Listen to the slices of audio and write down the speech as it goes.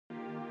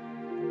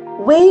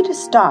Wade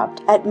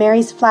stopped at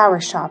Mary's flower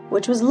shop,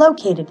 which was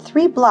located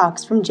 3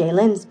 blocks from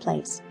Jaylen's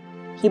place.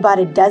 He bought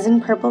a dozen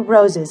purple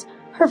roses,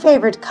 her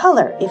favorite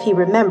color if he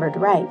remembered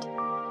right.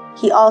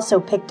 He also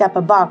picked up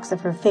a box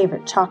of her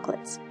favorite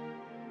chocolates.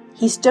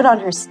 He stood on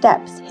her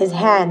steps, his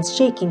hands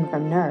shaking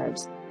from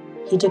nerves.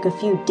 He took a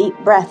few deep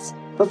breaths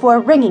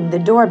before ringing the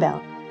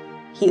doorbell.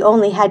 He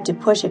only had to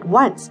push it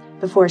once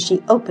before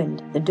she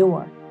opened the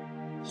door.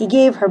 He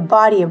gave her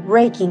body a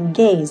raking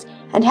gaze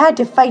and had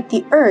to fight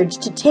the urge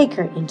to take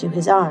her into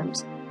his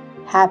arms.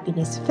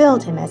 Happiness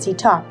filled him as he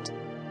talked.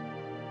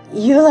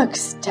 "You look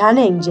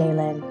stunning,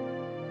 Jaylen."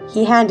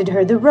 He handed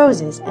her the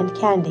roses and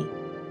candy.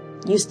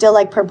 "You still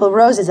like purple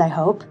roses, I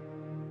hope?"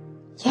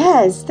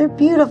 "Yes, they're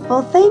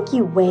beautiful. Thank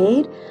you,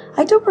 Wade.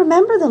 I don't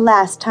remember the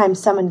last time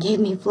someone gave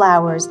me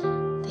flowers.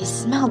 They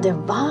smell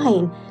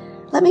divine.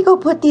 Let me go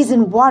put these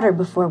in water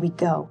before we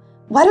go.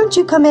 Why don't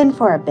you come in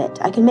for a bit?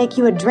 I can make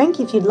you a drink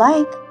if you'd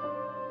like."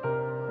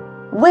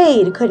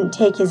 Wade couldn't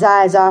take his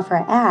eyes off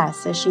her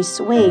ass as she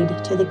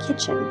swayed to the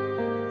kitchen.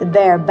 The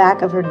bare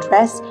back of her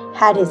dress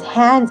had his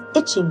hands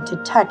itching to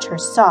touch her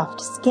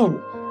soft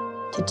skin,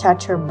 to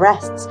touch her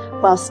breasts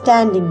while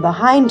standing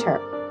behind her.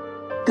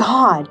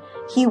 God,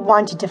 he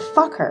wanted to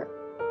fuck her.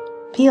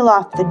 Peel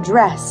off the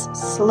dress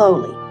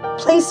slowly,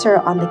 place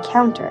her on the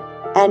counter,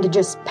 and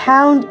just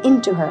pound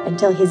into her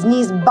until his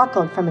knees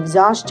buckled from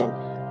exhaustion.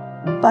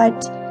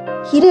 But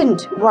he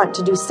didn't want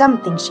to do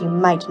something she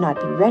might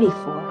not be ready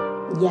for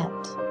yet.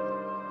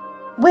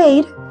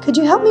 "Wade, could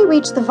you help me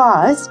reach the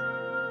vase?"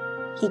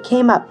 He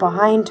came up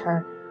behind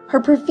her. Her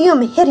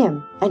perfume hit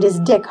him, and his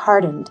dick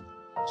hardened.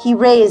 He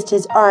raised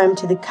his arm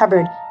to the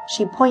cupboard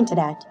she pointed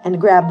at and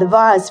grabbed the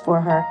vase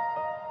for her.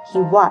 He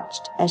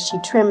watched as she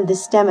trimmed the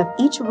stem of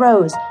each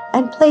rose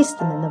and placed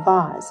them in the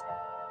vase.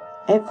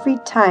 Every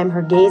time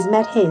her gaze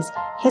met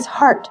his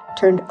heart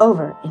turned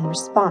over in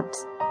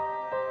response.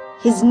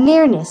 His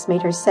nearness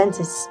made her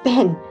senses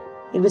spin.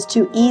 It was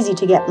too easy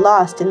to get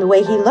lost in the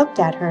way he looked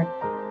at her.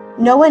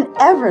 No one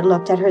ever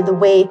looked at her the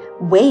way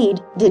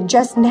Wade did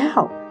just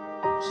now.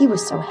 He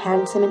was so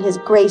handsome in his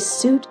gray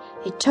suit,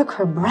 it took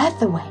her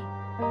breath away.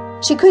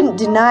 She couldn't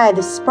deny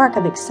the spark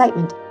of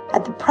excitement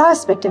at the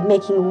prospect of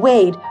making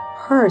Wade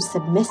her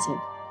submissive.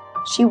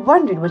 She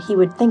wondered what he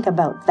would think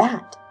about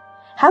that.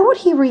 How would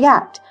he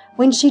react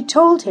when she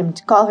told him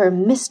to call her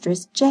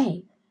Mistress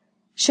J?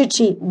 Should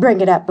she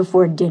bring it up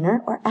before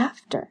dinner or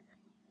after?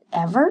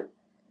 Ever?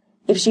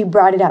 If she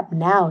brought it up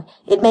now,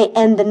 it may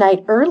end the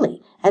night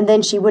early, and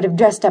then she would have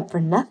dressed up for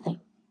nothing.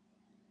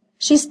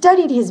 She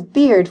studied his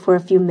beard for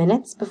a few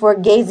minutes before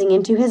gazing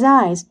into his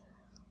eyes.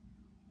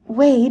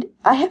 "Wade,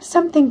 I have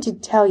something to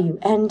tell you,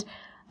 and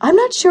I'm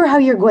not sure how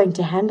you're going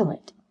to handle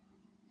it."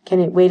 "Can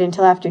it wait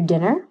until after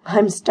dinner?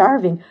 I'm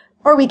starving,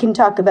 or we can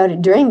talk about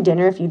it during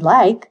dinner if you'd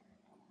like."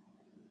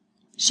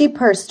 She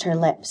pursed her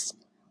lips.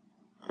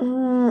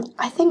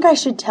 I think I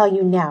should tell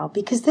you now,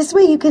 because this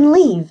way you can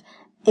leave,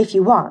 if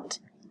you want."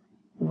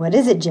 "What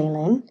is it,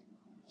 Jaylen?"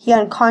 He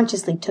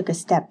unconsciously took a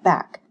step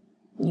back.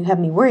 "You have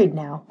me worried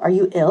now. Are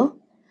you ill?"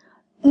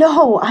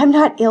 "No, I'm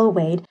not ill,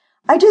 Wade.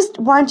 I just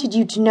wanted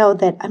you to know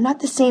that I'm not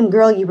the same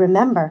girl you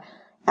remember.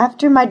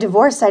 After my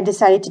divorce, I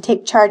decided to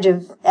take charge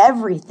of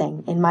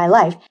everything in my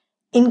life,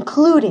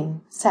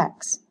 including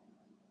sex."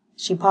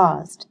 She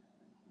paused.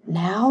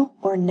 Now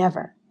or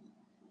never?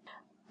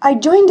 "I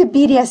joined a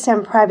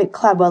BDSM private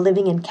club while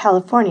living in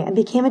California and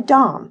became a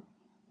dom.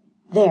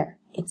 There,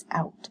 it's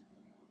out.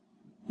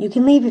 You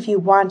can leave if you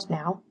want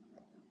now."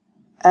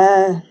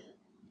 A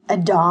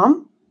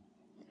dom?"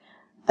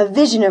 A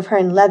vision of her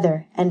in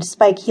leather and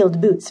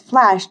spike-heeled boots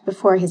flashed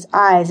before his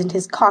eyes, and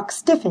his cock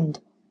stiffened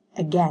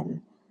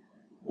again.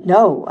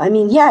 "No,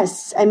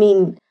 yes. I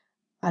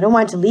don't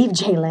want to leave,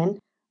 Jaylen.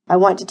 I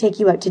want to take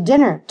you out to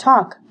dinner,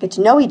 talk, get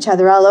to know each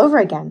other all over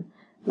again.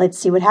 Let's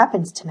see what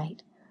happens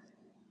tonight."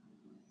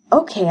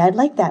 "Okay, I'd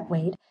like that,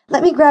 Wade.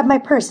 Let me grab my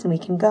purse and we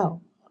can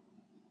go."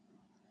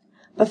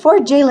 Before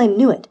Jaylen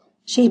knew it,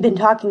 she had been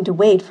talking to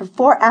Wade for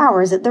 4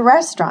 hours at the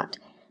restaurant.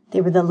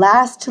 They were the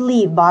last to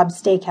leave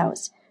Bob's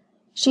Steakhouse.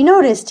 She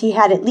noticed he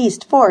had at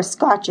least 4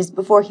 scotches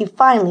before he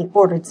finally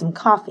ordered some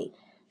coffee.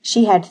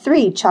 She had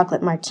 3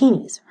 chocolate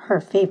martinis,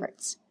 her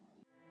favorites.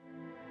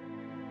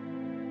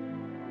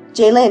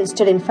 Jaylen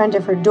stood in front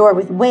of her door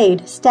with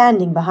Wade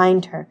standing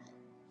behind her.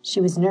 She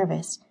was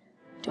nervous.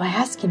 Do I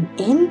ask him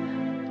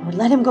in, or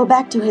let him go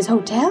back to his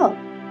hotel?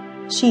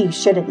 She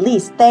should at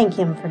least thank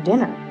him for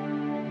dinner.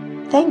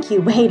 "Thank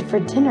you, Wade, for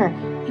dinner.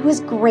 It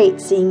was great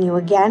seeing you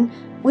again.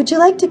 Would you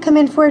like to come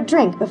in for a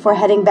drink before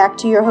heading back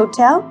to your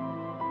hotel?"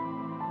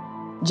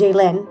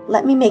 "Jaylen,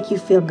 let me make you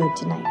feel good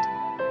tonight.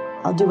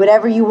 I'll do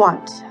whatever you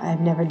want.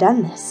 I've never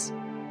done this."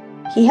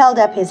 He held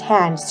up his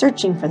hand,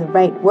 searching for the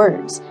right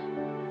words.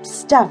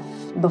 "Stuff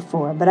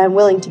before, but I'm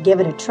willing to give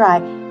it a try.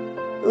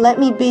 Let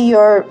me be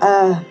your,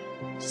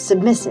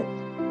 submissive.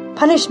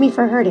 Punish me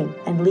for hurting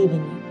and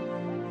leaving you."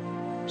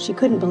 She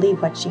couldn't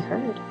believe what she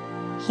heard.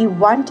 He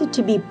wanted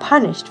to be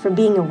punished for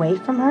being away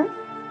from her?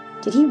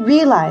 Did he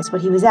realize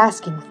what he was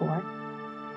asking for?